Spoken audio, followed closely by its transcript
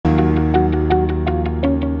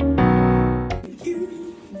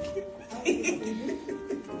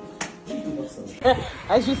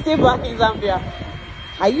I should stay back in Zambia.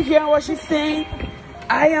 Are you hearing what she's saying?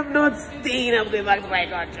 I am not staying. I'm going back to my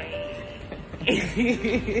country.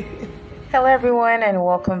 Hello everyone and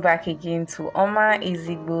welcome back again to Oma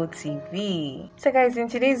Ezigbo TV. So guys, in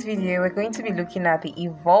today's video we're going to be looking at the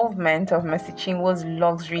evolvement of Mercy Chinwo's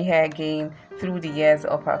luxury hair game through the years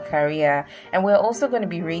of her career, and we're also going to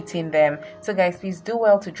be rating them. So guys, please do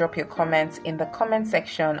well to drop your comments in the comment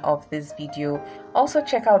section of this video. Also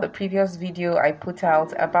check out the previous video I put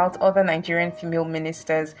out about other Nigerian female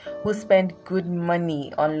ministers who spend good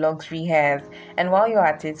money on luxury hairs. And while you're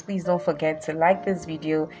at it, please don't forget to like this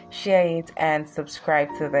video, share it, and subscribe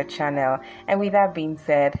to the channel. And with that being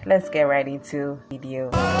said, let's get right into the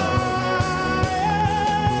video.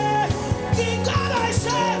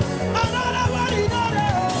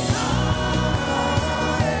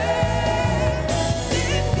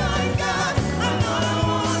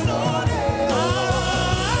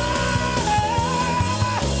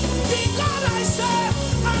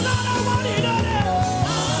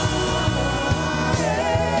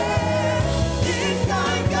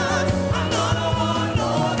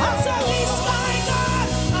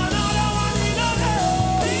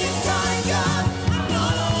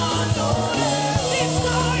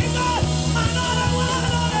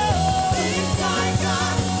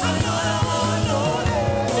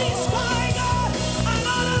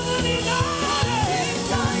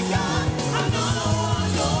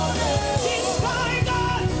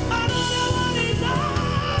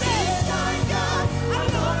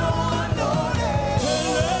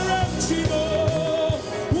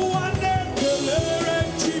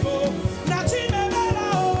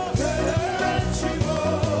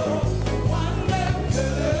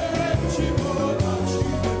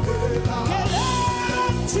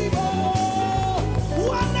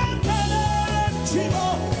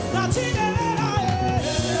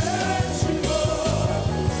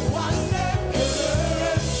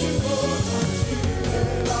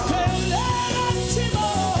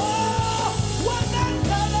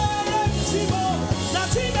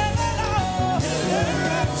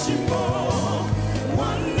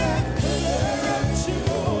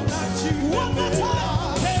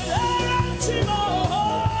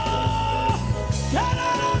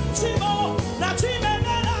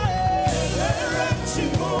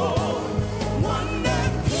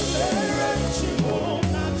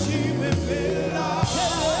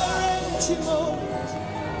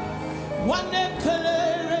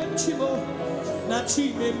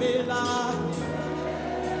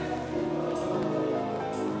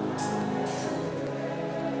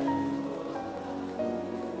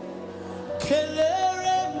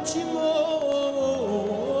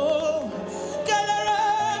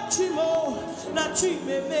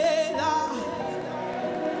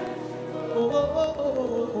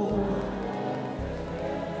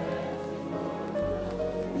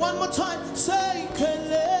 One more time, say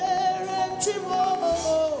kelere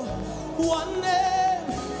chimo. One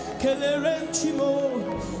name, kelere chimo,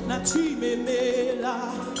 na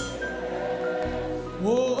chimemela.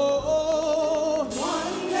 Oh,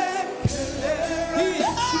 one name,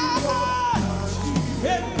 kelere chimo,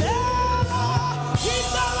 chimemela. Give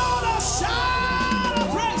the Lord a shout of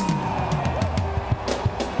praise.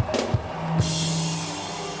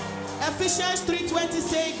 Ephesians 3:20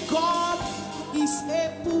 say, God is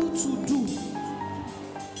able to do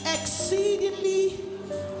exceedingly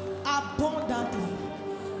abundantly.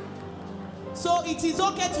 So it is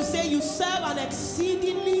okay to say you serve an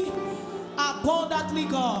exceedingly abundantly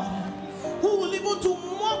God who will even do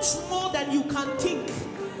much more than you can think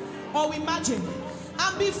or imagine.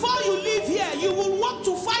 And before you leave here, you will walk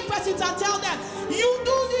to 5 persons and tell them, you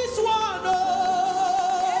do this one.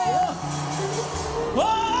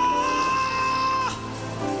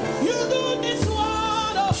 You do this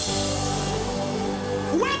one.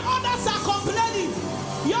 When others are complaining,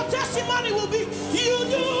 your testimony will be, you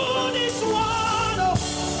do this one.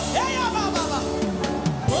 Hey,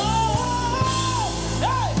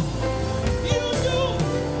 hey, you do.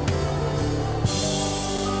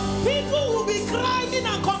 People will be crying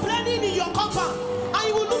and complaining in your compound, and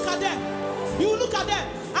you will look at them. You will look at them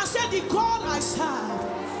and say, the God I serve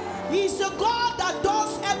is the God that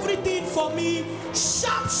does everything for me.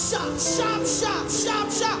 Sharp, sharp, sharp, sharp,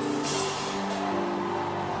 sharp, sharp.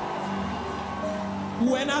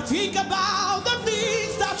 When I think about the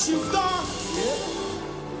things that you've done,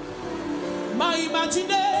 my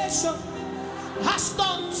imagination has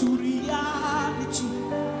turned to reality.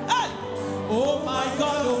 Hey! Oh my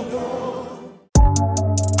God, oh,